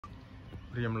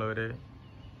പ്രിയമുള്ളവരെ,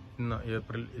 ഇന്ന്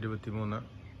ഏപ്രിൽ 23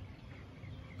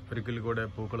 ഒരിക്കൽ കൂടെ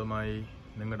പൂക്കളുമായി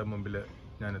നിങ്ങളുടെ മുമ്പിൽ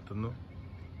ഞാൻ എത്തുന്നു.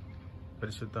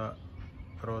 പരിശുദ്ധ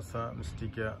റോസ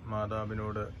മിസ്റ്റിക്ക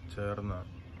മാതാവിനോട് ചേർന്ന്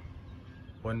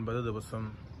 9 ദിവസം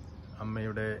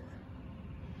അമ്മയുടെ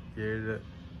 7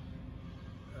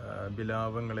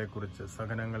 വിലാപങ്ങളെക്കുറിച്ച്,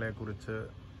 സഹനങ്ങളെക്കുറിച്ച്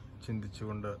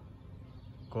ചിന്തിച്ചുകൊണ്ട്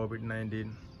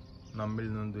COVID-19 നമ്മിൽ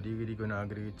നിന്ന് ദൂരീകരിക്കുവാൻ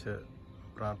ആഗ്രഹിച്ച്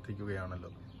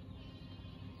പ്രാർത്ഥിക്കുകയാണല്ലോ.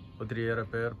 ഒത്തിരിയേറെ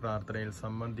പേർ പ്രാർത്ഥനയിൽ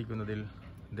സംബന്ധിക്കുന്നതിൽ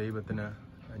ദൈവത്തിന്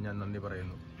ഞാൻ നന്ദി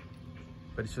പറയുന്നു.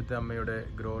 പരിശുദ്ധ അമ്മയുടെ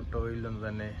ഗ്രോട്ടോയിൽ നിന്ന്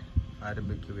തന്നെ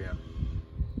ആരംഭിക്കുകയാണ്.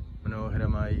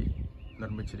 മനോഹരമായി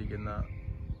നിർമ്മിച്ചിരിക്കുന്ന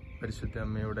പരിശുദ്ധ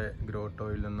അമ്മയുടെ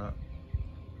ഗ്രോട്ടോയിൽ നിന്ന്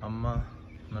അമ്മ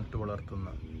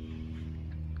നട്ടുവളർത്തുന്ന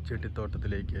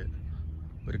ചെടിത്തോട്ടത്തിലേക്ക്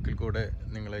ഒരിക്കൽ കൂടെ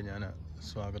നിങ്ങളെ ഞാൻ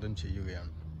സ്വാഗതം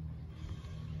ചെയ്യുകയാണ്.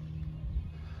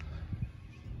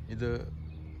 ഇത്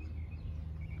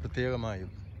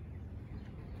പ്രത്യേകമായും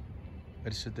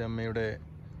പരിശുദ്ധ അമ്മയുടെ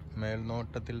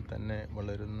മേൽനോട്ടത്തിൽ തന്നെ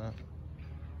വളരുന്ന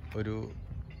ഒരു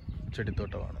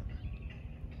ചെടിത്തോട്ടമാണ്.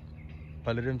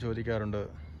 പലരും ചോദിക്കാറുണ്ട്,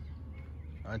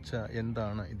 അച്ഛ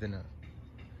എന്താണ് ഇതിന്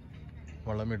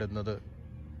വളമിടുന്നത്,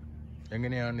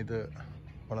 എങ്ങനെയാണിത്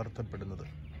വളർത്തപ്പെടുന്നത്?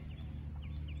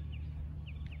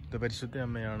 ഇത് പരിശുദ്ധ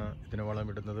അമ്മയാണ് ഇതിന്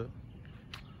വളമിടുന്നത്.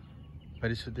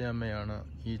 പരിശുദ്ധ അമ്മയാണ്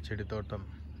ഈ ചെടിത്തോട്ടം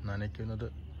നനയ്ക്കുന്നത്.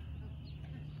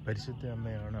 പരിശുദ്ധ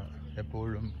അമ്മയാണ്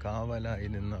എപ്പോഴും കാവലായി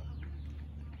നിന്ന്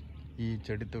ഈ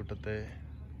ചെടിത്തോട്ടത്തെ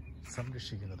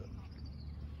സംരക്ഷിക്കുന്നത്.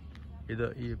 ഇത്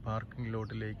ഈ പാർക്കിംഗ്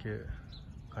ലോട്ടിലേക്ക്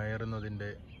കയറുന്നതിൻ്റെ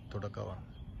തുടക്കമാണ്.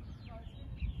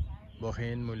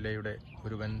 ബൊഹൈൻ മുല്ലയുടെ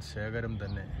ഒരു വൻ ശേഖരം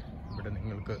തന്നെ ഇവിടെ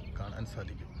നിങ്ങൾക്ക് കാണാൻ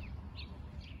സാധിക്കും.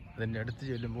 അതിൻ്റെ അടുത്ത്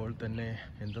ചെല്ലുമ്പോൾ തന്നെ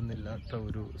എന്തെന്നില്ലാത്ത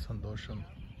ഒരു സന്തോഷം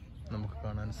നമുക്ക്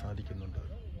കാണാൻ സാധിക്കുന്നുണ്ട്.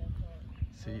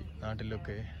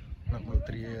 നാട്ടിലൊക്കെ നമ്മൾ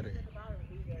ഒത്തിരിയേറെ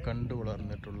കണ്ടു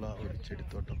വളർന്നിട്ടുള്ള ഒരു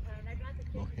ചെടിത്തോട്ടം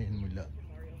ബൊഹൈൻ മുല്ല.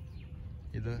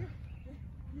 ഇത്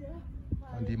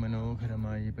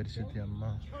അതിമനോഹരമായി പരിശുദ്ധ അമ്മ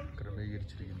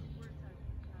ക്രമീകരിച്ചിരിക്കുന്നു.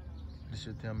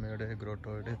 പരിശുദ്ധ അമ്മയുടെ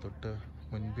ഗ്രോട്ടോയുടെ തൊട്ട്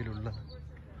മുൻപിലുള്ള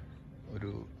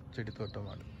ഒരു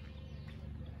ചെടിത്തോട്ടമാണ്.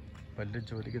 പലരും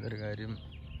ചോദിക്കുന്നൊരു കാര്യം,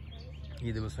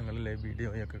 ഈ ദിവസങ്ങളിലെ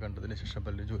വീഡിയോയൊക്കെ കണ്ടതിന് ശേഷം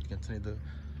പലരും ചോദിക്കുന്ന, ഇത്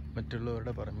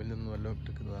മറ്റുള്ളവരുടെ പറമ്പിൽ നിന്നുമല്ലോ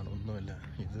എടുക്കുന്നതാണ്. ഒന്നുമല്ല,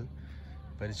 ഇത്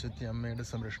പരിശുദ്ധ അമ്മയുടെ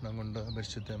സംരക്ഷണം കൊണ്ട്,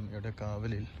 പരിശുദ്ധ അമ്മയുടെ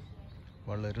കാവലിൽ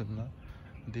വളരുന്ന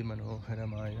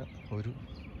അതിമനോഹരമായ ഒരു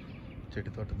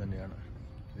ചെടിത്തോട്ടം തന്നെയാണ്.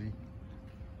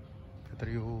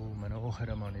 എത്രയോ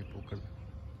മനോഹരമാണ് ഈ പൂക്കൾ,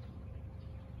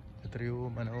 എത്രയോ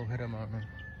മനോഹരമാണ്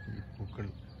ഈ പൂക്കൾ.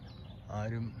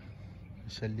 ആരും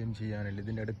ശല്യം ചെയ്യാനില്ല.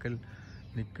 ഇതിൻ്റെ അടുക്കൽ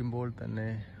നിൽക്കുമ്പോൾ തന്നെ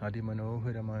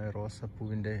അതിമനോഹരമായ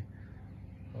റോസപ്പൂവിൻ്റെ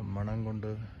മണം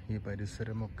കൊണ്ട് ഈ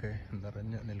പരിസരമൊക്കെ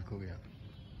നിറഞ്ഞ് നിൽക്കുകയാണ്.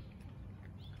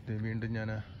 ഇത് വീണ്ടും ഞാൻ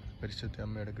പരിശുദ്ധ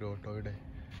അമ്മയുടെ ഗ്രോട്ടോയുടെ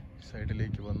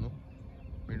സൈഡിലേക്ക് വന്നു.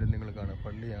 വീണ്ടും നിങ്ങൾ കാണുക,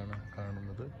 പള്ളിയാണ്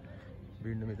കാണുന്നത്.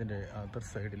 വീണ്ടും ഇതിൻ്റെ അതർ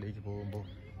സൈഡിലേക്ക് പോകുമ്പോൾ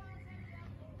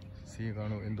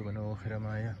കാണൂ, എന്തു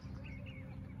മനോഹരമായ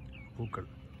പൂക്കൾ.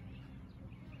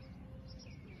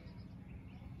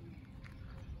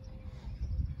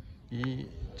 ഈ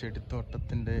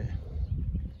ചെടിത്തോട്ടത്തിൻ്റെ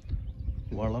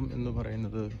വളം എന്ന്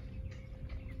പറയുന്നത്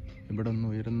ഇവിടെ നിന്ന്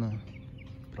ഉയരുന്ന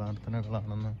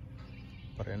പ്രാർത്ഥനകളാണെന്ന്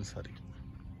പറയാൻ സാധിക്കും.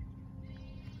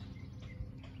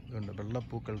 അതുകൊണ്ട്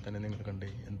വെള്ളപ്പൂക്കൾ തന്നെ നിങ്ങൾ കണ്ടേ,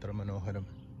 എത്ര മനോഹരം.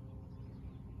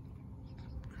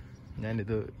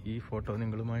 ഞാനിത് ഈ ഫോട്ടോ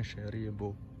നിങ്ങളുമായി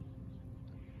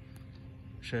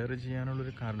ഷെയർ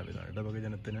ചെയ്യാനുള്ളൊരു കാരണം ഇതാണ്. ഇടവക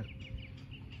ജനത്തിന്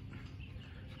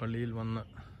പള്ളിയിൽ വന്ന്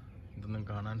ഇതൊന്നും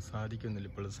കാണാൻ സാധിക്കുന്നില്ല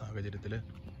ഇപ്പോഴത്തെ സാഹചര്യത്തിൽ.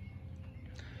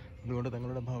 അതുകൊണ്ട്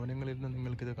തങ്ങളുടെ ഭവനങ്ങളിൽ നിന്ന്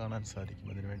നിങ്ങൾക്കിത് കാണാൻ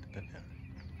സാധിക്കും. അതിനുവേണ്ടി തന്നെയാണ്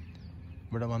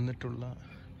ഇവിടെ വന്നിട്ടുള്ള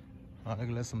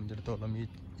ആളുകളെ സംബന്ധിച്ചിടത്തോളം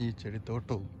ഈ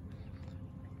ചെടിത്തോട്ടവും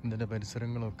ഇതിൻ്റെ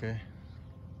പരിസരങ്ങളൊക്കെ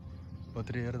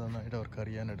ഒത്തിരിയേറെ നന്നായിട്ട് അവർക്ക്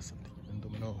അറിയാനായിട്ട് സാധിക്കും. എന്ത്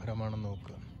മനോഹരമാണെന്ന്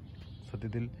നോക്കുക.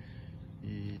 സത്യത്തിൽ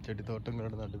ഈ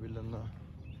ചെടിത്തോട്ടങ്ങളുടെ നടുവിൽ നിന്ന്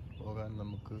പോകാൻ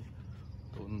നമുക്ക്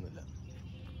തോന്നുന്നില്ല.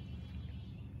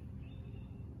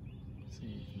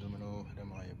 എന്ത്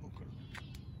മനോഹരമായ പൂക്കൾ.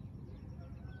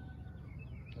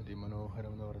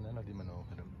 അതിമനോഹരം എന്ന് പറഞ്ഞാൽ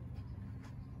അതിമനോഹരം.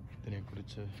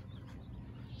 ഇതിനെക്കുറിച്ച്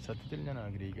സത്യത്തിൽ ഞാൻ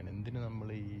ആഗ്രഹിക്കണം, എന്തിന് നമ്മൾ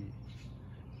ഈ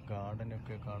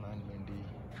ഗാർഡനൊക്കെ കാണാൻ വേണ്ടി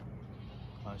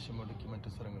കാശ് മുടക്കി മറ്റു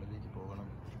സ്ഥലങ്ങളിലേക്ക് പോകണം?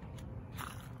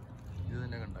 ഇത്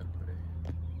തന്നെ കണ്ടാൽ പോരെ.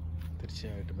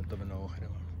 തീർച്ചയായിട്ടും എത്ര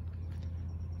മനോഹരമാണ്.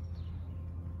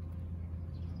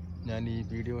 ഞാൻ ഈ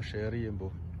വീഡിയോ ഷെയർ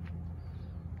ചെയ്യുമ്പോൾ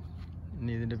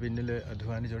ഇനി ഇതിൻ്റെ പിന്നിൽ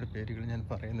അധ്വാനിച്ചവരുടെ പേരുകൾ ഞാൻ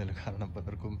പറയുന്നില്ല. കാരണം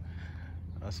പലർക്കും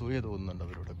അസൂയ തോന്നുന്നുണ്ട്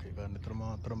അവരോടൊക്കെ. കാരണം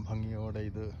ഇത്രമാത്രം ഭംഗിയോടെ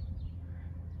ഇത്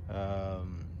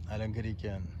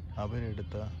അലങ്കരിക്കാൻ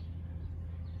അവരെടുത്ത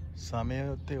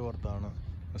സമയത്തെ ഓർത്താണ്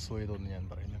അസൂയ തോന്നി ഞാൻ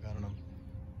പറയുന്നത്. കാരണം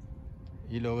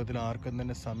ഈ ലോകത്തിൽ ആർക്കും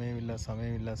തന്നെ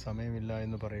സമയമില്ല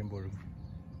എന്ന് പറയുമ്പോഴും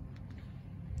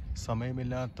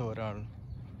സമയമില്ലാത്ത ഒരാൾ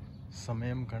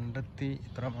സമയം കണ്ടെത്തി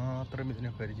ഇത്രമാത്രം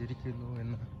ഇതിനെ പരിചരിക്കുന്നു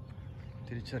എന്ന്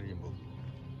തിരിച്ചറിയുമ്പോൾ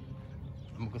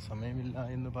നമുക്ക് സമയമില്ല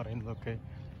എന്ന് പറയുന്നതൊക്കെ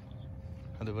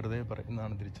അത് വെറുതെ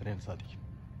പറയുന്നതാണ് തിരിച്ചറിയാൻ സാധിക്കും.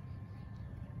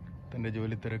 തൻ്റെ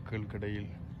ജോലി തിരക്കുകൾക്കിടയിൽ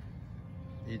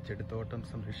ഈ ചെടിത്തോട്ടം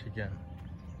സംരക്ഷിക്കാൻ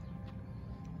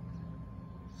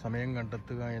സമയം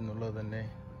കണ്ടെത്തുക എന്നുള്ളത് തന്നെ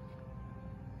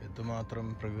എന്തുമാത്രം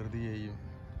പ്രകൃതിയെയും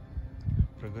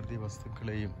പ്രകൃതി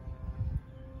വസ്തുക്കളെയും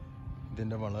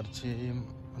ഇതിൻ്റെ വളർച്ചയെയും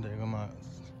അദ്ദേഹം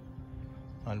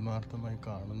ആത്മാർത്ഥമായി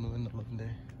കാണുന്നു എന്നുള്ളതിൻ്റെ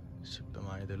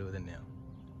ശക്തമായ തെളിവ് തന്നെയാണ്.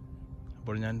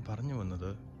 അപ്പോൾ ഞാൻ പറഞ്ഞു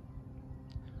വന്നത്,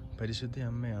 പരിശുദ്ധ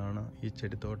അമ്മയാണ് ഈ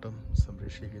ചെടിത്തോട്ടം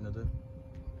സംരക്ഷിക്കുന്നത്.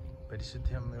 പരിശുദ്ധ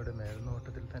അമ്മയുടെ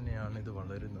മേൽനോട്ടത്തിൽ തന്നെയാണ് ഇത്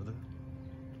വളരുന്നത്.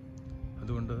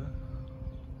 അതുകൊണ്ട്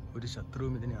ഒരു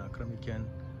ശത്രുവും ഇതിനെ ആക്രമിക്കാൻ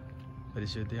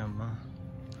പരിശുദ്ധ അമ്മ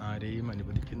ആരെയും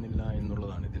അനുവദിക്കുന്നില്ല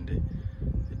എന്നുള്ളതാണ് ഇതിൻ്റെ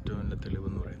ഏറ്റവും നല്ല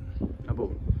തെളിവെന്ന് പറയുന്നത്. അപ്പോൾ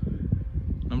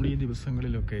നമ്മൾ ഈ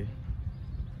ദിവസങ്ങളിലൊക്കെ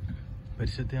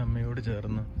പരിശുദ്ധ അമ്മയോട്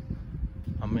ചേർന്ന്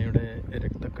അമ്മയുടെ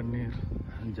രക്തക്കണ്ണീർ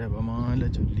ജപമാല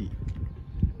ചൊല്ലി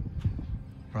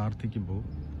പ്രാർത്ഥിക്കുമ്പോൾ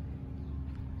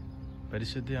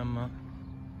പരിശുദ്ധ അമ്മ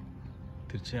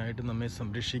തീർച്ചയായിട്ടും നമ്മെ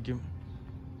സംരക്ഷിക്കും.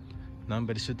 നാം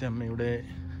പരിശുദ്ധ അമ്മയുടെ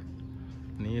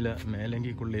നീല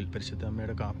മേലങ്കിക്കുള്ളിൽ, പരിശുദ്ധ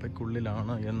അമ്മയുടെ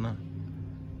കാപ്പയ്ക്കുള്ളിലാണ് എന്ന്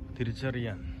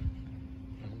തിരിച്ചറിയാൻ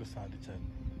നമുക്ക് സാധിച്ചാൽ,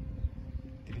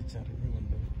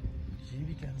 തിരിച്ചറിഞ്ഞുകൊണ്ട്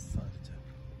ജീവിക്കാൻ സാധിച്ചാൽ,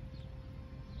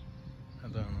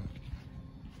 അതാണ്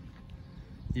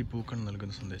ഈ പൂക്കൾ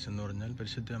നൽകുന്ന സന്ദേശം എന്ന് പറഞ്ഞാൽ,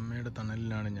 പരിശുദ്ധ അമ്മയുടെ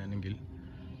തണലിലാണ് ഞാനെങ്കിൽ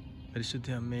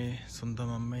പരിശുദ്ധ അമ്മയെ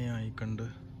സ്വന്തം അമ്മയായി കണ്ട്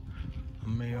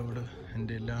അമ്മയോട്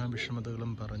എൻ്റെ എല്ലാ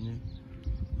വിഷമതകളും പറഞ്ഞ്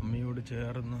അമ്മയോട്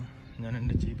ചേർന്ന് ഞാൻ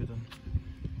എൻ്റെ ജീവിതം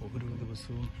ഓരോ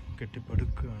ദിവസവും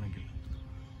കെട്ടിപ്പടുക്കുകയാണെങ്കിൽ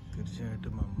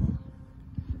തീർച്ചയായിട്ടും അമ്മ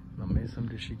നമ്മെ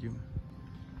സംരക്ഷിക്കും.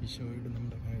 ഈശോയോട്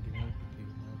നമ്മുടെ കാര്യങ്ങൾ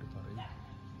പ്രത്യേകമായിട്ട് പറയും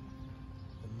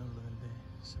എന്നുള്ളതിൻ്റെ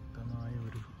ശക്തമായ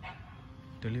ഒരു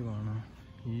തെളിവാണ്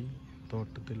ഈ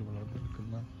തോട്ടത്തിൽ വളർന്നു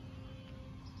നിൽക്കുന്ന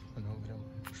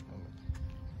മനോഹരമായ പുഷ്പങ്ങൾ.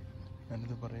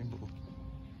 ഞാനിത് പറയുമ്പോൾ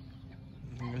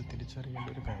നിങ്ങൾ തിരിച്ചറിയേണ്ട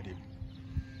ഒരു കാര്യം,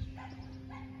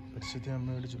 പരിശുദ്ധ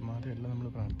അമ്മയോട് ചുമ്മാതെയല്ല നമ്മൾ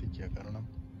പ്രാർത്ഥിക്കുക. കാരണം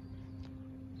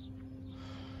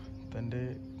തൻ്റെ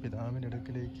പിതാവിൻ്റെ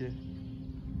അടുക്കിലേക്ക്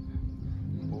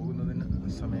പോകുന്നതിന്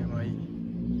സമയമായി.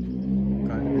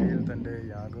 കാൽവരിയിൽ തൻ്റെ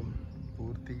യാഗം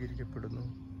പൂർത്തീകരിക്കപ്പെടുന്നു.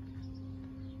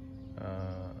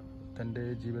 തൻ്റെ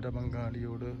ജീവിത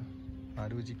പങ്കാളിയോട്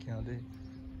ആലോചിക്കാതെ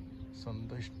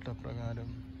സ്വന്തം ഇഷ്ടപ്രകാരം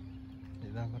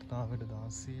ഇതാ കർത്താവിൻ്റെ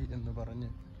ദാസി എന്ന് പറഞ്ഞ്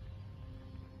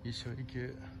ഈശോയ്ക്ക്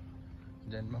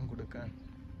ജന്മം കൊടുക്കാൻ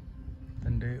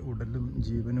തൻ്റെ ഉടലും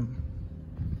ജീവനും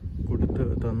കൊടുത്ത്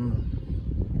തന്ന്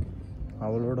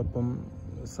അവളോടൊപ്പം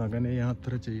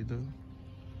സഹനയാത്ര ചെയ്ത്,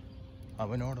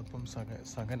 അവനോടൊപ്പം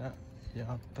സഹന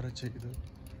യാത്ര ചെയ്ത്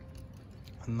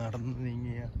നടന്നു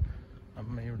നീങ്ങിയ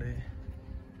അമ്മയുടെ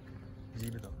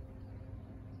ജീവിതം.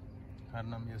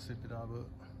 കാരണം യോസേപ്പ് പിതാവ്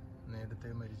നേരത്തെ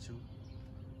മരിച്ചു.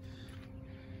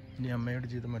 ഇനി അമ്മയുടെ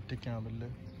ജീവിതം ഒറ്റയ്ക്കാവില്ല.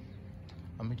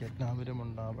 അമ്മയ്ക്ക് എല്ലാവരും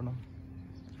ഉണ്ടാവണം,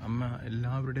 അമ്മ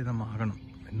എല്ലാവരുടേതുമാകണം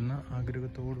എന്ന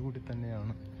ആഗ്രഹത്തോടു കൂടി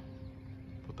തന്നെയാണ്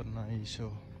പുത്രനായ ഈശോ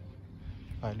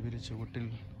കാൽവരി ചുവട്ടിൽ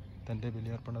തൻ്റെ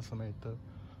ബലിയർപ്പണ സമയത്ത്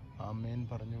ആമേൻ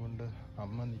പറഞ്ഞുകൊണ്ട്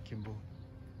അമ്മ നിൽക്കുമ്പോൾ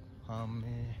ആ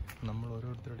അമ്മയെ നമ്മൾ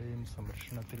ഓരോരുത്തരുടെയും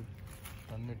സംരക്ഷണത്തിൽ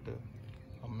തന്നിട്ട്,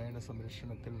 അമ്മയുടെ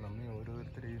സംരക്ഷണത്തിൽ നമ്മെ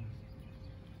ഓരോരുത്തരെയും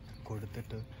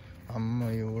കൊടുത്തിട്ട്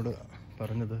അമ്മയോട്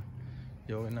പറഞ്ഞത്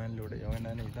യോഹന്നാനിലൂടെ,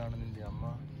 യോഹന്നാനെ ഇതാണ് നിൻ്റെ അമ്മ.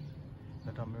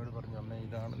 എന്നിട്ട് അമ്മയോട് പറഞ്ഞു, അമ്മ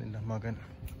ഇതാണ് നിൻ്റെ മകൻ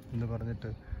എന്ന് പറഞ്ഞിട്ട്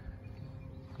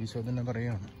ഈശോ തന്നെ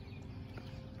പറയുകയാണ്,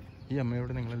 ഈ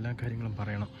അമ്മയോട് നിങ്ങളെല്ലാ കാര്യങ്ങളും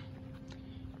പറയണം.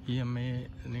 ഈ അമ്മയെ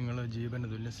നിങ്ങൾ ജീവന്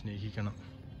തുല്യം സ്നേഹിക്കണം.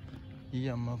 ഈ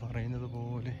അമ്മ പറയുന്നത്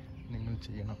പോലെ നിങ്ങൾ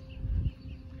ചെയ്യണം.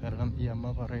 കാരണം ഈ അമ്മ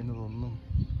പറയുന്നതൊന്നും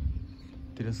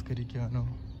തിരസ്കരിക്കാനോ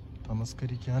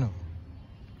തമസ്കരിക്കാനോ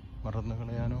മറന്നു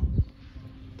കളയാനോ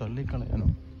തള്ളിക്കളയാനോ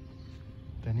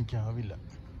തനിക്കാവില്ല.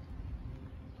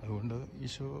 അതുകൊണ്ട്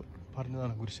ഈശോ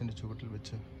പറഞ്ഞതാണ് കുരിശിൻ്റെ ചുവട്ടിൽ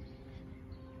വെച്ച്,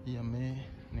 ഈ അമ്മയെ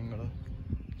നിങ്ങൾ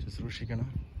ശുശ്രൂഷിക്കണം,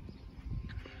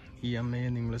 ഈ അമ്മയെ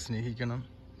നിങ്ങൾ സ്നേഹിക്കണം,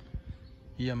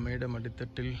 ഈ അമ്മയുടെ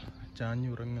മടിത്തട്ടിൽ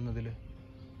ചാഞ്ഞുറങ്ങുന്നതിൽ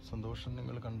സന്തോഷം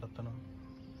നിങ്ങൾ കണ്ടെത്തണം,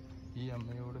 ഈ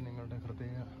അമ്മയോട് നിങ്ങളുടെ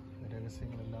ഹൃദയ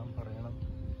രഹസ്യങ്ങളെല്ലാം പറയണം.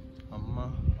 അമ്മ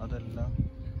അതെല്ലാം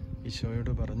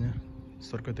ഈശോയോട് പറഞ്ഞ്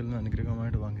സ്വർഗത്തിൽ നിന്ന്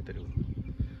അനുഗ്രഹമായിട്ട് വാങ്ങിത്തരുന്നു.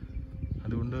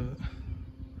 അതുകൊണ്ട്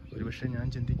ഒരുപക്ഷെ ഞാൻ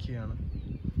ചിന്തിക്കുകയാണ്,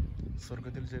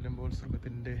 സ്വർഗത്തിൽ ചെല്ലുമ്പോൾ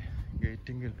സ്വർഗത്തിൻ്റെ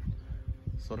ഗേറ്റിങ്കിൽ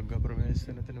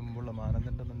സ്വർഗപ്രവേശനത്തിന് മുമ്പുള്ള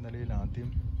മാനദണ്ഡം എന്ന നിലയിൽ ആദ്യം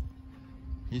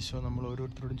ഈശോ നമ്മൾ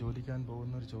ഓരോരുത്തരോടും ചോദിക്കാൻ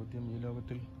പോകുന്ന ഒരു ചോദ്യം, ഈ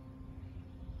ലോകത്തിൽ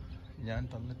ഞാൻ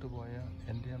തന്നിട്ട് പോയ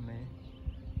എൻ്റെ അമ്മയെ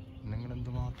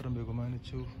നിങ്ങളെന്തുമാത്രം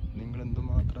ബഹുമാനിച്ചു,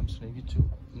 നിങ്ങളെന്തുമാത്രം സ്നേഹിച്ചു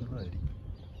എന്നുള്ളതായിരിക്കും.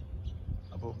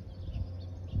 അപ്പോൾ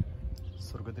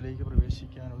സ്വർഗത്തിലേക്ക്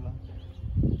പ്രവേശിക്കാനുള്ള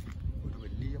ഒരു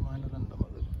വലിയ മാനദണ്ഡം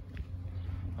അത്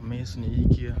അമ്മയെ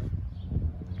സ്നേഹിക്കുക,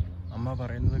 അമ്മ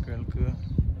പറയുന്നത് കേൾക്കുക,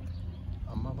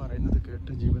 അമ്മ പറയുന്നത്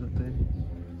കേട്ട് ജീവിതത്തെ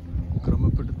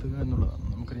ക്രമപ്പെടുത്തുക എന്നുള്ളതാണ്.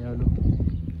 നമുക്കറിയാമല്ലോ,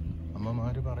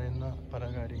 അമ്മമാർ പറയുന്ന പല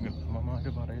കാര്യങ്ങൾ, അമ്മമാർ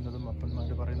പറയുന്നതും അപ്പന്മാർ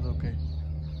പറയുന്നതൊക്കെ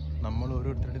നമ്മൾ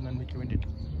ഓരോരുത്തരുടെയും നന്മയ്ക്ക്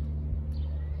വേണ്ടിയിട്ടാണ്.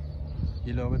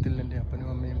 ഈ ലോകത്തിൽ എൻ്റെ അപ്പനും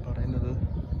അമ്മയും പറയുന്നത്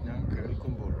ഞാൻ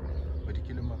കേൾക്കുമ്പോൾ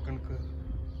ഒരിക്കലും മക്കൾക്ക്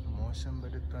മോശം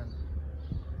വരുത്താൻ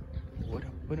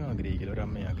ഒരപ്പനും ആഗ്രഹിക്കില്ല,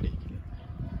 ഒരമ്മയും ആഗ്രഹിക്കില്ല.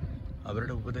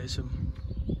 അവരുടെ ഉപദേശം,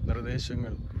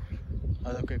 നിർദ്ദേശങ്ങൾ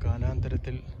അതൊക്കെ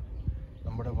കാലാന്തരത്തിൽ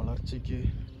നമ്മുടെ വളർച്ചയ്ക്ക്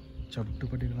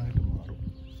ചവിട്ടുപടികളായിട്ട് മാറും.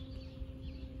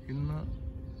 ഇന്ന്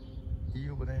ഈ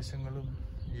ഉപദേശങ്ങളും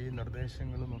ഈ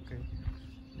നിർദ്ദേശങ്ങളുമൊക്കെ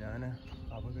ഞാൻ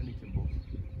അവഗണിക്കുമ്പോൾ,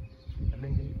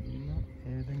 അല്ലെങ്കിൽ ഇന്ന്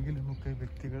ഏതെങ്കിലുമൊക്കെ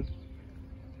വ്യക്തികൾ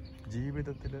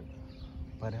ജീവിതത്തിൽ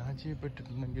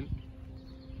പരാജയപ്പെട്ടിട്ടുണ്ടെങ്കിൽ,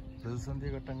 പ്രതിസന്ധി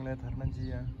ഘട്ടങ്ങളെ തരണം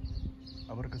ചെയ്യാൻ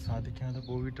അവർക്ക് സാധിക്കാതെ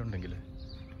പോയിട്ടുണ്ടെങ്കിൽ,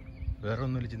 വേറെ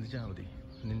ഒന്നുമില്ല, ചിന്തിച്ചാൽ മതി.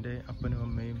 നിൻ്റെ അപ്പനും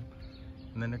അമ്മയും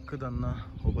നിനക്ക് തന്ന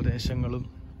ഉപദേശങ്ങളും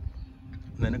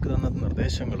നിനക്ക് തന്ന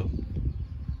നിർദ്ദേശങ്ങളും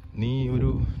നീ ഒരു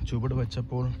ചുവട്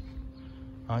വച്ചപ്പോൾ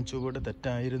ആ ചുവട്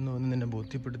തെറ്റായിരുന്നു എന്ന് നിന്നെ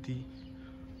ബോധ്യപ്പെടുത്തി.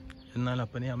 എന്നാൽ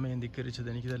അപ്പനെ അമ്മയെ ധിക്കരിച്ചത്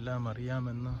എനിക്കിതെല്ലാം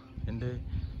അറിയാമെന്ന് എൻ്റെ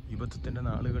യുവത്വത്തിൻ്റെ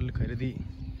നാളുകളിൽ കരുതി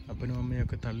അപ്പനും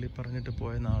അമ്മയൊക്കെ തള്ളിപ്പറഞ്ഞിട്ട്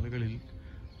പോയ നാളുകളിൽ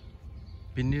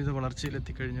പിന്നീട്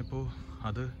വളർച്ചയിലെത്തിക്കഴിഞ്ഞപ്പോൾ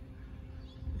അത്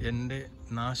എൻ്റെ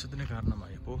നാശത്തിന്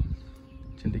കാരണമായി. അപ്പോൾ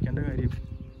ചിന്തിക്കേണ്ട കാര്യം,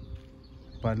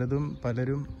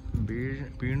 പലരും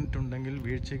വീണിട്ടുണ്ടെങ്കിൽ,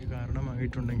 വീഴ്ചയ്ക്ക്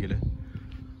കാരണമായിട്ടുണ്ടെങ്കിൽ,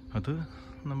 അത്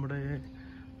നമ്മുടെ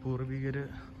പൂർവികർ,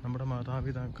 നമ്മുടെ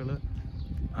മാതാപിതാക്കൾ,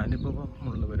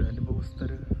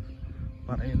 അനുഭവസ്ഥർ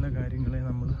പറയുന്ന കാര്യങ്ങളെ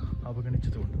നമ്മൾ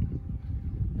അവഗണിച്ചതുകൊണ്ട്.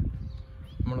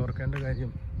 നമ്മൾ ഓർക്കേണ്ട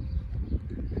കാര്യം,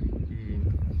 ഈ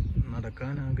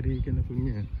നടക്കാൻ ആഗ്രഹിക്കുന്ന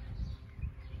കുഞ്ഞ്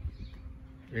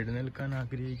എഴുന്നേൽക്കാൻ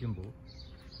ആഗ്രഹിക്കുമ്പോൾ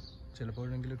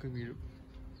ചിലപ്പോഴെങ്കിലൊക്കെ വീഴും.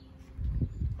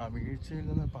 ആ വീഴ്ചയിൽ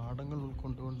നിന്ന് പാഠങ്ങൾ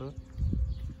ഉൾക്കൊണ്ടുകൊണ്ട്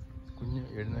കുഞ്ഞ്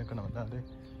എഴുന്നേൽക്കണം. അല്ലാതെ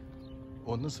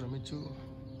ഒന്ന് ശ്രമിച്ചു,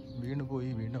 വീണുപോയി,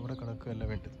 വീണവിടെ കിടക്കുകയല്ല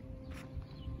വേണ്ടത്.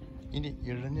 ഇനി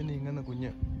ഇഴഞ്ഞു നീങ്ങുന്ന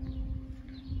കുഞ്ഞ്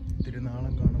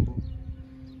തിരുനാളം കാണുമ്പോൾ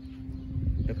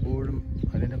എപ്പോഴും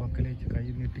അതിൻ്റെ പക്കലേക്ക് കൈ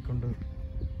നീട്ടിക്കൊണ്ട്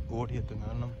ഓടിയെത്തും.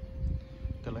 കാരണം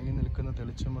തിളങ്ങി നിൽക്കുന്ന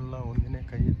തെളിച്ചമുള്ള ഒന്നിനെ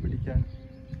കയ്യിൽ പിടിക്കാൻ,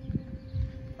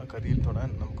 ആ കതിയിൽ തൊടാൻ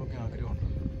നമുക്കൊക്കെ ആഗ്രഹമുണ്ട്.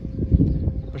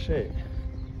 പക്ഷേ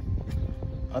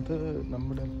അത്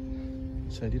നമ്മുടെ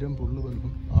ശരീരം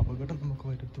പൊള്ളുമെന്നും അപകടം നമുക്ക്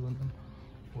വരുത്തുമെന്നും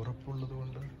ഉറപ്പുള്ളത്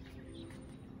കൊണ്ട്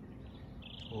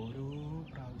ഓരോ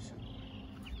പ്രാവശ്യവും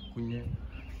കുഞ്ഞ്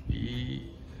ഈ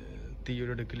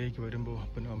തീയുടെ അടുക്കിലേക്ക് വരുമ്പോൾ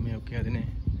അപ്പനും അമ്മയൊക്കെ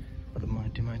അത്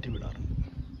മാറ്റി വിടാറുണ്ട്.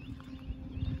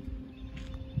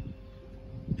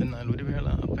 എന്നാൽ ഒരു വേള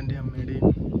അപ്പൻ്റെ അമ്മയുടെയും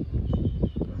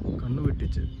കണ്ണു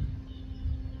വെട്ടിച്ച്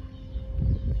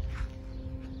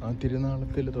ആ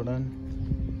തിരുനാളത്തിൽ തൊടാൻ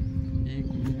ഈ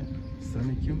കുഞ്ഞ്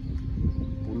ശ്രമിക്കും,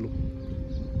 പൊള്ളും.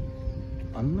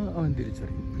 അന്ന് അവൻ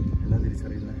തിരിച്ചറിയും. എന്താ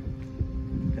തിരിച്ചറിയുന്നത്?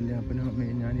 എൻ്റെ അപ്പനും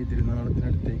അമ്മയും ഞാൻ ഈ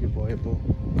തിരുനാളത്തിനടുത്തേക്ക് പോയപ്പോൾ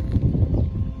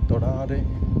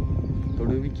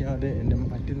തൊടുവിക്കാതെ എന്നെ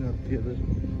മാറ്റി നിർത്തിയത്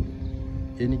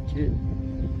എനിക്ക്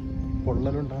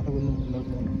പൊള്ളലുണ്ടാകുന്നു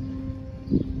എന്നുള്ളതാണ്.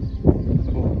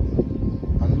 അപ്പോൾ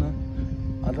അന്ന്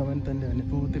അതവൻ തൻ്റെ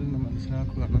അനുഭവത്തിൽ നിന്ന്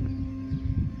മനസ്സിലാക്കുകയാണ്.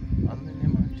 അന്ന് എന്നെ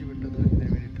മാറ്റിവിട്ടത് ഇതിനു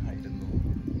വേണ്ടിയിട്ടായിരുന്നു.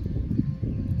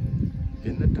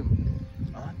 എന്നിട്ടും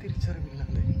ആ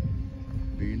തിരിച്ചറിവില്ലാതെ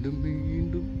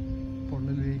വീണ്ടും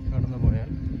പൊള്ളലിലേക്ക് കടന്നു പോയാൽ,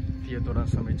 തീയെ തൊടാൻ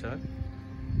ശ്രമിച്ചാൽ,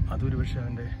 അതൊരു പക്ഷേ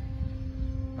അവൻ്റെ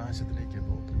നാശത്തിലേക്ക്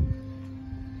പോകും.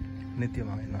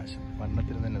 നിത്യമായ നാശം,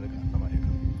 മരണത്തിന് തന്നെ അത്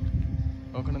കാരണമായേക്കാം.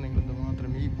 നോക്കണം, നിങ്ങൾ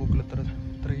എന്തുമാത്രം ഈ പൂക്കൾ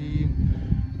ഇത്രയും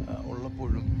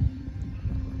ഉള്ളപ്പോഴും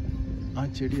ആ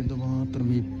ചെടി എന്തുമാത്രം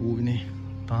ഈ പൂവിനെ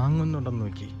താങ്ങുന്നുണ്ടെന്ന്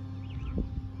നോക്കി.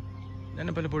 ഞാൻ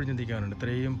പലപ്പോഴും ചിന്തിക്കാറുണ്ട്,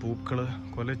 ഇത്രയും പൂക്കൾ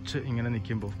കൊലച്ച് ഇങ്ങനെ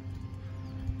നിൽക്കുമ്പോൾ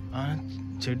ആ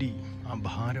ചെടി ആ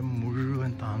ഭാരം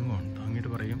മുഴുവൻ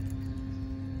താങ്ങിയിട്ട് പറയും,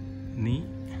 നീ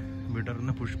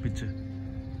വിടർന്ന് പുഷ്പിച്ച്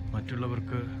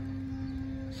മറ്റുള്ളവർക്ക്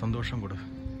സന്തോഷം കൊടു,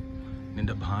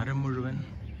 നിൻ്റെ ഭാരം മുഴുവൻ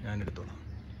ഞാൻ എടുത്തോളാം,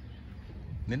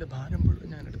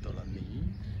 നീ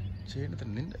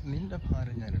ചെയ്യണത്തിന് നിൻ്റെ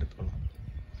ഭാരം ഞാൻ എടുത്തോളാം,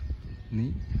 നീ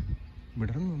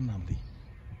വിടർന്നു നിന്നാൽ മതി.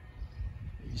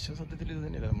 ഈശോ സത്യത്തിൽ ഇത്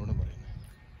തന്നെയല്ല നമ്മോട് പറയുന്നത്.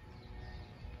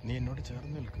 നീ എന്നോട്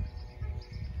ചേർന്ന്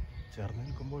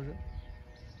നിൽക്കുമ്പോൾ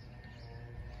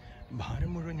ഭാരം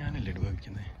മുഴുവൻ ഞാനല്ലേ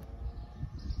വഹിക്കുന്നത്,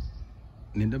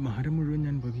 നിൻ്റെ ഭാരം മുഴുവൻ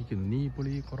ഞാൻ വഹിക്കുന്നു. നീ ഇപ്പോൾ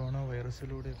ഈ കൊറോണ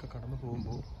വൈറസിലൂടെയൊക്കെ കടന്നു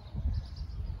പോകുമ്പോൾ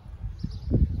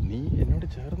നീ എന്നോട്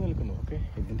ചേർന്ന് നിൽക്കുന്നു. ഓക്കെ,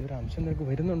 ഇതിൻ്റെ ഒരു അംശം നിനക്ക്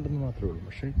വരുന്നുണ്ടെന്ന് മാത്രമേ ഉള്ളൂ.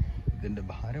 പക്ഷേ ഇതിൻ്റെ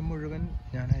ഭാരം മുഴുവൻ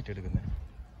ഞാനായിട്ടെടുക്കുന്നത്.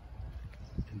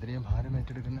 എന്തിനാ ഭാരം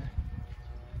ഏറ്റെടുക്കുന്നത്?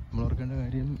 നമ്മൾ ഓർക്കേണ്ട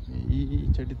കാര്യം, ഈ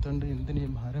ചെടിത്തണ്ട് എന്തിനാ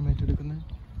ഭാരം ഏറ്റെടുക്കുന്നത്?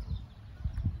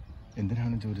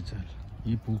 എന്തിനാണ് ചോദിച്ചാൽ,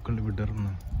 ഈ പൂക്കൾ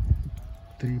വിടർന്ന്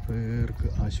ഒത്തിരി പേർക്ക്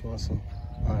ആശ്വാസം,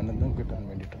 ആനന്ദം കിട്ടാൻ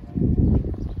വേണ്ടിയിട്ടാണ്.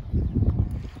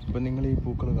 ഇപ്പം നിങ്ങൾ ഈ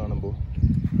പൂക്കൾ കാണുമ്പോൾ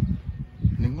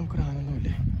നിങ്ങൾക്കൊരു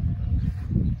ആനന്ദമില്ലേ?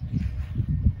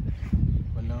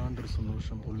 വല്ലാണ്ടൊരു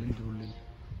സന്തോഷം, ഉള്ളിൻ്റെ ഉള്ളിൽ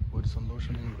ഒരു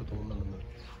സന്തോഷം നിങ്ങൾക്ക് തോന്നുന്നുണ്ട്.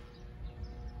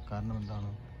 കാരണം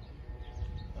എന്താണ്?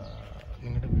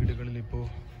 നിങ്ങളുടെ വീടുകളിൽ ഇപ്പോൾ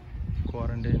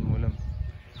ക്വാറൻറ്റൈൻ മൂലം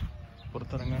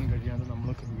പുറത്തിറങ്ങാൻ കഴിയാതെ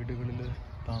നമ്മളൊക്കെ വീടുകളിൽ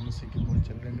താമസിക്കുമ്പോൾ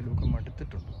ചിലരെങ്കിലുമൊക്കെ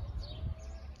മടുത്തിട്ടുണ്ട്.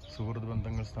 സുഹൃത്ത്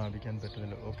ബന്ധങ്ങൾ സ്ഥാപിക്കാൻ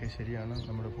പറ്റുന്നില്ല. ഓക്കെ, ശരിയാണ്,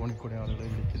 നമ്മുടെ ഫോണിൽ കൂടെ ആളുകളെ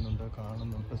വിളിക്കുന്നുണ്ട്,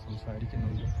 കാണുന്നുണ്ട്,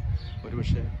 സംസാരിക്കുന്നുണ്ട്.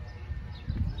 ഒരുപക്ഷെ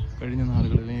കഴിഞ്ഞ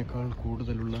നാളുകളിലേക്കാൾ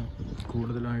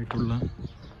കൂടുതലായിട്ടുള്ള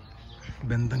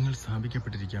ബന്ധങ്ങൾ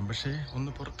സ്ഥാപിക്കപ്പെട്ടിരിക്കാം. പക്ഷേ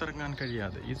ഒന്ന് പുറത്തിറങ്ങാൻ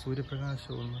കഴിയാതെ, ഈ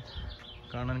സൂര്യപ്രകാശം ഒന്ന്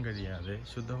കാണാൻ കഴിയാതെ,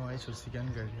 ശുദ്ധമായി ശ്വസിക്കാൻ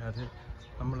കഴിയാതെ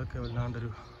നമ്മളൊക്കെ വല്ലാണ്ടൊരു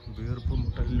വീർപ്പ്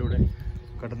മുട്ടലിലൂടെ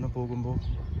കടന്നു പോകുമ്പോൾ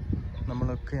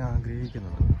നമ്മളൊക്കെ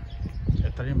ആഗ്രഹിക്കുന്നുണ്ട്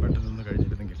എത്രയും പെട്ടെന്ന്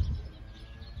കഴിഞ്ഞിരുന്നെങ്കിൽ.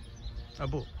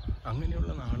 അപ്പോൾ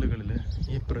അങ്ങനെയുള്ള നാളുകളിൽ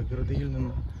ഈ പ്രകൃതിയിൽ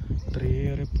നിന്ന്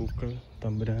ഇത്രയേറെ പൂക്കൾ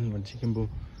തമ്പുരാൻ വഞ്ചിക്കുമ്പോൾ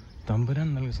തമ്പുരാൻ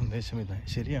നൽകിയ സന്ദേശം ഇതാ.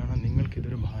 ശരിയാണ്,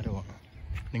 നിങ്ങൾക്കിതൊരു ഭാരമാണ്,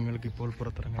 നിങ്ങൾക്കിപ്പോൾ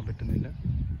പുറത്തിറങ്ങാൻ പറ്റുന്നില്ല.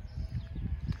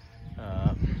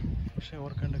 പക്ഷേ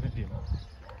ഓർക്കേണ്ട കാര്യം,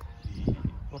 ഈ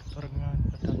പുറത്തിറങ്ങാൻ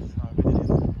പറ്റാത്ത സാഹചര്യം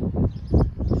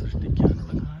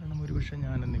സൃഷ്ടിക്കാനുള്ള കാരണം ഒരുപക്ഷെ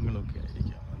ഞാനും നിങ്ങളൊക്കെ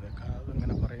ആയിരിക്കാം.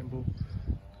 അതങ്ങനെ പറയുമ്പോൾ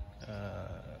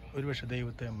ഒരുപക്ഷെ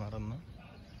ദൈവത്തെ മറന്ന്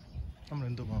നമ്മൾ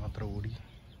എന്തുമാത്രം ഓടി.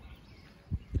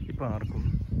 ഇപ്പം ആർക്കും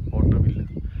ഓട്ടമില്ല,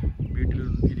 വീട്ടിൽ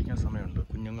ഇരിക്കാൻ സമയമുണ്ട്,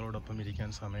 കുഞ്ഞുങ്ങളോടൊപ്പം ഇരിക്കാൻ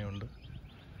സമയമുണ്ട്.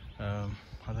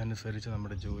 അതനുസരിച്ച്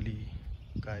നമ്മുടെ ജോലി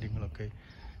കാര്യങ്ങളൊക്കെ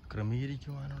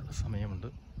ക്രമീകരിക്കുവാനുള്ള സമയമുണ്ട്.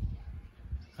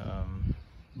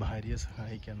 ഭാര്യയെ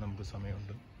സഹായിക്കാൻ നമുക്ക്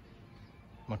സമയമുണ്ട്,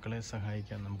 മക്കളെ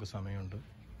സഹായിക്കാൻ നമുക്ക് സമയമുണ്ട്,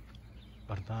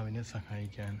 ഭർത്താവിനെ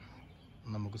സഹായിക്കാൻ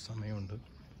നമുക്ക് സമയമുണ്ട്.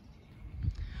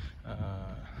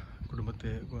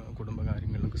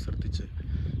 കുടുംബകാര്യങ്ങളിലൊക്കെ ശ്രദ്ധിച്ച്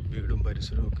വീടും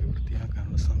പരിസരവും ഒക്കെ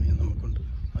വൃത്തിയാക്കാനുള്ള സമയം നമുക്കുണ്ട്.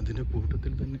 അതിൻ്റെ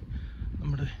കൂട്ടത്തിൽ തന്നെ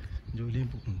നമ്മുടെ ജോലിയും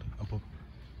പോകുന്നുണ്ട്. അപ്പോൾ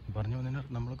പറഞ്ഞു വന്നതിനാൽ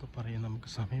നമ്മളൊക്കെ പറയും നമുക്ക്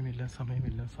സമയമില്ല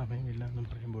എന്ന്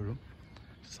പറയുമ്പോഴും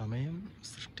സമയം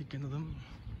സൃഷ്ടിക്കുന്നതും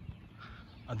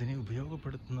അതിനെ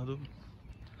ഉപയോഗപ്പെടുത്തുന്നതും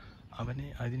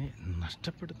അതിനെ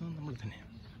നഷ്ടപ്പെടുത്തുന്നതും നമ്മൾ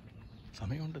തന്നെയാണ്.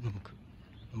 സമയമുണ്ട്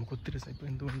നമുക്കൊത്തിരി. ഇപ്പോൾ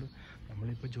എന്തുകൊണ്ട്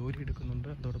നമ്മളിപ്പോൾ ജോലി എടുക്കുന്നുണ്ട്,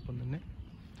 അതോടൊപ്പം തന്നെ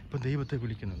ഇപ്പോൾ ദൈവത്തെ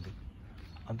വിളിക്കുന്നുണ്ട്.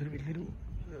 അതൊരു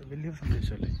വലിയൊരു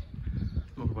സന്ദേശമല്ലേ?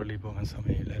 നമുക്ക് പള്ളിയിൽ പോകാൻ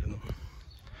സമയമില്ലായിരുന്നു,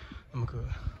 നമുക്ക്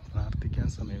പ്രാർത്ഥിക്കാൻ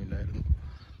സമയമില്ലായിരുന്നു,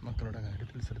 മക്കളുടെ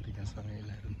കാര്യത്തിൽ ശ്രദ്ധിക്കാൻ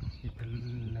സമയമില്ലായിരുന്നു. ഇപ്പം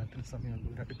എല്ലാത്തിനും സമയമുണ്ട്.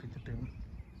 ഒരു അടുപ്പിച്ചിട്ടേ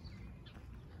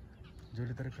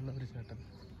ജോലി തിരക്കുള്ള ഒരു ചേട്ടൻ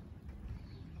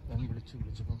ഞാൻ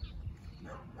വിളിച്ചപ്പം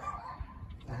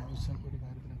ആവശ്യം ഒരു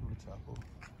കാര്യത്തിനൊക്കെ വിളിച്ചാൽ, അപ്പോൾ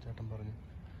ചേട്ടൻ പറഞ്ഞു,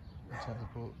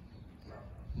 ഇപ്പോൾ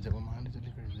ജപമാല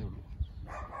ചൊല്ലിക്കഴിഞ്ഞേ ഉള്ളൂ,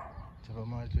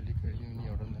 ജപമാല ചൊല്ലിക്കഴിഞ്ഞു, ഇനി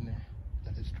ഉടൻ തന്നെ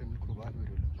ലൈവ് സ്ട്രീമിൽ കുർബാന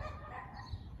വരുമല്ലോ.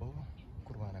 അപ്പോൾ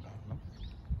കുർബാന കാണണം,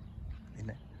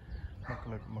 പിന്നെ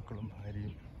മക്കളും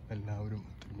ഭാര്യയും എല്ലാവരും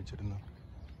ഒരുമിച്ചിരുന്ന്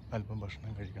അല്പം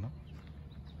ഭക്ഷണം കഴിക്കണം,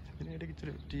 പിന്നെ ഇടയ്ക്ക്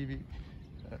ഇച്ചിരി TV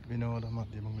വിനോദ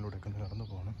മാധ്യമങ്ങളിലൂടെയൊക്കെ നടന്നു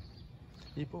പോകണം.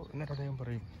 ഇപ്പോൾ എന്നിട്ട് അദ്ദേഹം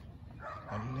പറയും,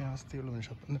 നല്ല ആസ്തിയുള്ള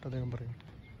മനുഷ്യൻ. എന്നിട്ട് അദ്ദേഹം പറയും,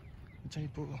 വെച്ചാൽ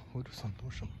ഇപ്പോൾ ഒരു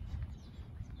സന്തോഷം.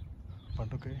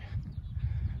 പണ്ടൊക്കെ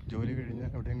ജോലി കഴിഞ്ഞ്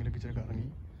എവിടെയെങ്കിലുമൊക്കെ ഇച്ചിരി കറങ്ങി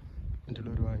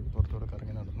മറ്റുള്ളവരുമായി പുറത്തോടെ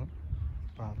കറങ്ങി നടന്ന്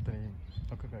പ്രാർത്ഥനയും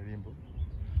ഒക്കെ കഴിയുമ്പോൾ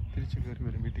തിരിച്ച്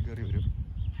വീട്ടിൽ കയറി വരും.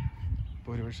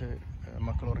 ഇപ്പോൾ ഒരുപക്ഷെ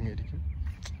മക്കൾ ഉറങ്ങിയിരിക്കും,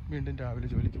 വീണ്ടും രാവിലെ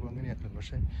ജോലിക്ക് പോകും. അങ്ങനെയായിരുന്നു.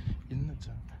 പക്ഷേ ഇന്ന്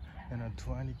വെച്ചാൽ ഞാൻ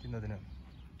അധ്വാനിക്കുന്നതിന്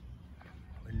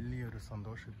വലിയൊരു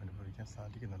സന്തോഷം അനുഭവിക്കാൻ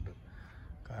സാധിക്കുന്നുണ്ട്.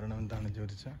 കാരണം എന്താണെന്ന്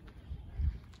ചോദിച്ചാൽ,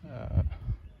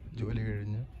 ജോലി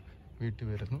കഴിഞ്ഞ് വീട്ടിൽ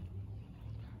വരുന്നു,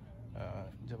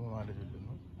 ജപമാല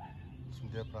ചൊല്ലുന്നു,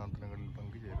 സന്ധ്യാപ്രാർത്ഥനകളിൽ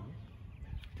പങ്കുചേരുന്നു,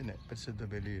 പിന്നെ പരിശുദ്ധ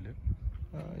ബലിയിൽ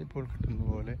ഇപ്പോൾ കിട്ടുന്ന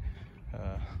പോലെ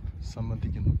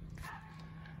സംബന്ധിക്കുന്നു,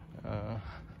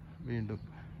 വീണ്ടും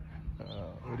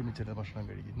ഒരുമിച്ചിരുന്ന് ഭക്ഷണം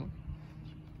കഴിക്കുന്നു,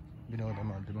 വിനോദ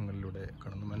മാധ്യമങ്ങളിലൂടെ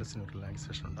കടന്ന് മനസ്സിനൊരു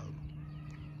റിലാക്സേഷൻ ഉണ്ടാകും.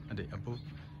 അതെ, അപ്പോൾ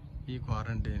ഈ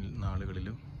ക്വാറൻറ്റൈൻ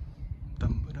നാളുകളിലും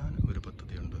തമ്പുരാൻ ഒരു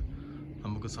പദ്ധതിയുണ്ട്.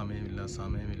 നമുക്ക് സമയമില്ല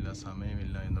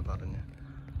എന്ന് പറഞ്ഞ്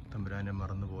തമ്പുരാനെ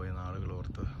മറന്നുപോയ നാളുകൾ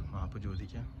ഓർത്ത് മാപ്പ്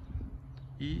ചോദിക്കാം.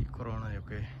 ഈ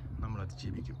കൊറോണയൊക്കെ നമ്മൾ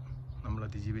അതിജീവിക്കും, നമ്മൾ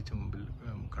അതിജീവിച്ച് മുമ്പിൽ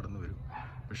കടന്നു വരും.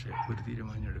 പക്ഷേ ഒരു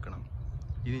തീരുമാനം എടുക്കണം,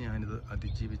 ഇനി ഞാനിത്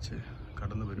അതിജീവിച്ച്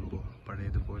കടന്നു വരുമ്പോൾ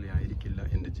പഴയതുപോലെ ആയിരിക്കില്ല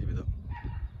എൻ്റെ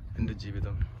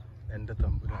ജീവിതം എൻ്റെ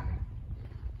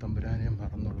തമ്പുരാനെ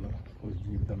മറന്നുള്ള ഒരു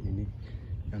ജീവിതം ഇനി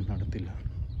ഞാൻ നടത്തില്ല.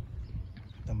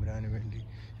 തമ്പുരാന് വേണ്ടി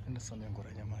എൻ്റെ സമയം കുറേ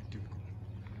ഞാൻ മാറ്റിവെക്കും.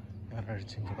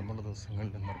 ഞായറാഴ്ചയും കടമുള്ള ദിവസങ്ങളിൽ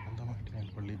നിർബന്ധമായിട്ട് ഞാൻ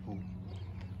പള്ളിയിൽ പോകും.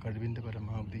 കഴിവിൻ്റെ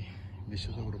പരമാവധി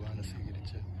വിശുദ്ധ കുർബാന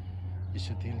സ്വീകരിച്ച്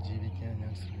വിശുദ്ധിയിൽ ജീവിക്കാൻ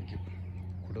ഞാൻ ശ്രമിക്കും.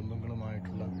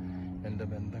 കുടുംബങ്ങളുമായിട്ടുള്ള എൻ്റെ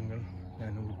ബന്ധങ്ങൾ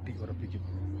ഞാൻ ഊട്ടി ഉറപ്പിക്കും.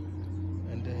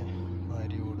 എൻ്റെ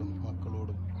ഭാര്യയോടും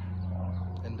മക്കളോടും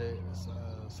എൻ്റെ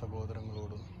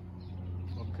സഹോദരങ്ങളോടും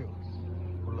ഒക്കെ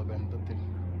ഉള്ള ബന്ധത്തിൽ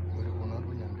ഒരു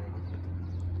ഉണർവ് ഞാൻ രേഖപ്പെടുത്തും.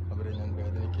 അവരെ ഞാൻ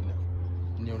വേദനിക്കില്ല.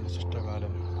 ഇനിയുള്ള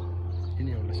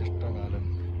ശിഷ്ടകാലം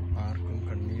ആർക്കും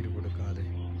കണ്ണീര് കൊടുക്കാതെ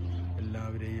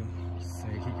എല്ലാവരെയും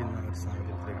സ്നേഹിക്കുന്ന ഒരു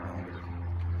സാഹചര്യത്തിലേക്ക് നാം വരും.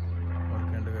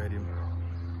 ഓർക്കേണ്ട കാര്യം,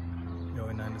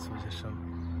 യോഹന്നാന്റെ സുവിശേഷം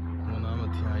 3-ാം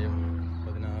അധ്യായം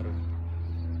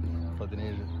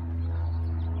 16-17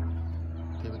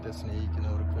 ദൈവത്തെ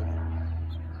സ്നേഹിക്കുന്നവർക്ക്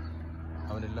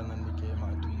അവനെല്ലാം നന്മയ്ക്ക്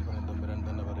മാറ്റും എന്ന് തമ്പുരാൻ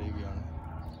തന്നെ പറയുകയാണ്.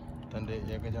 തൻ്റെ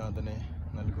ഏകജാതനെ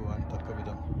നൽകുവാൻ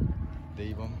തക്കവിധം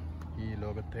ദൈവം ഈ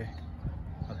ലോകത്തെ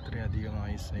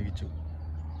അത്രയധികമായി സ്നേഹിച്ചു.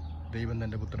 ദൈവം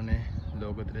തൻ്റെ പുത്രനെ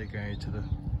ലോകത്തിലേക്ക് അയച്ചത്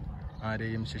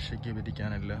ആരെയും ശിക്ഷയ്ക്ക്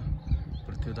വിധിക്കാനല്ല,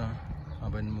 പ്രത്യുത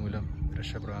അവൻ മൂലം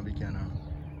രക്ഷ പ്രാപിക്കാനാണ്.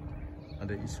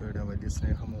 അത് ഈശോയുടെ വലിയ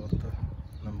സ്നേഹമോർത്ത്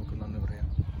നമുക്ക് നന്ദി പറയാം.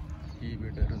 ഈ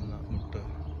വിടരുന്ന മുട്ട്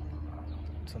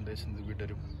സന്ദേശം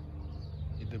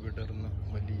ഇത് വിടർന്ന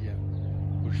വലിയ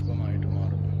പുഷ്പമായിട്ട്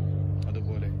മാറും.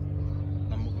 അതുപോലെ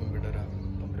നമുക്കും വിടരാം.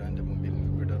 തമ്പുരാൻ്റെ മുമ്പിൽ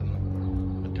വിടർന്ന്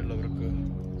മറ്റുള്ളവർക്ക്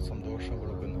സന്തോഷം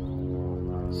കൊടുക്കുന്ന,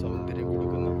 സൗന്ദര്യം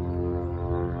കൊടുക്കുന്ന,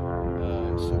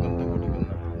 സുഗന്ധം കൊടുക്കുന്ന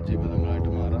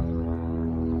ജീവിതങ്ങളായിട്ട് മാറാം.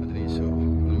 അതിന് ഈശോ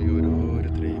നമ്മെ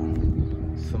ഓരോരുത്തരെയും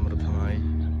സമൃദ്ധമായി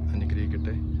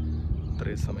അനുഗ്രഹിക്കട്ടെ.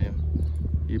 ഇത്രയും സമയം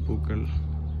ഈ പൂക്കൾ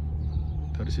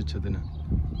ദർശിച്ചതിന്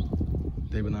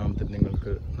ദൈവനാമത്തിൽ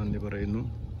നിങ്ങൾക്ക് നന്ദി പറയുന്നു.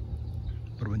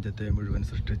 പ്രപഞ്ചത്തെ മുഴുവൻ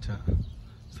സൃഷ്ടിച്ച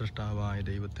സൃഷ്ടാവായ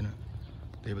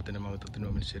ദൈവത്തിൻ്റെ മഹത്വത്തിന്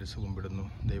മുമ്പിൽ ശിരസ്സ് കുമ്പിടുന്നു.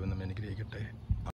 ദൈവം നമ്മെ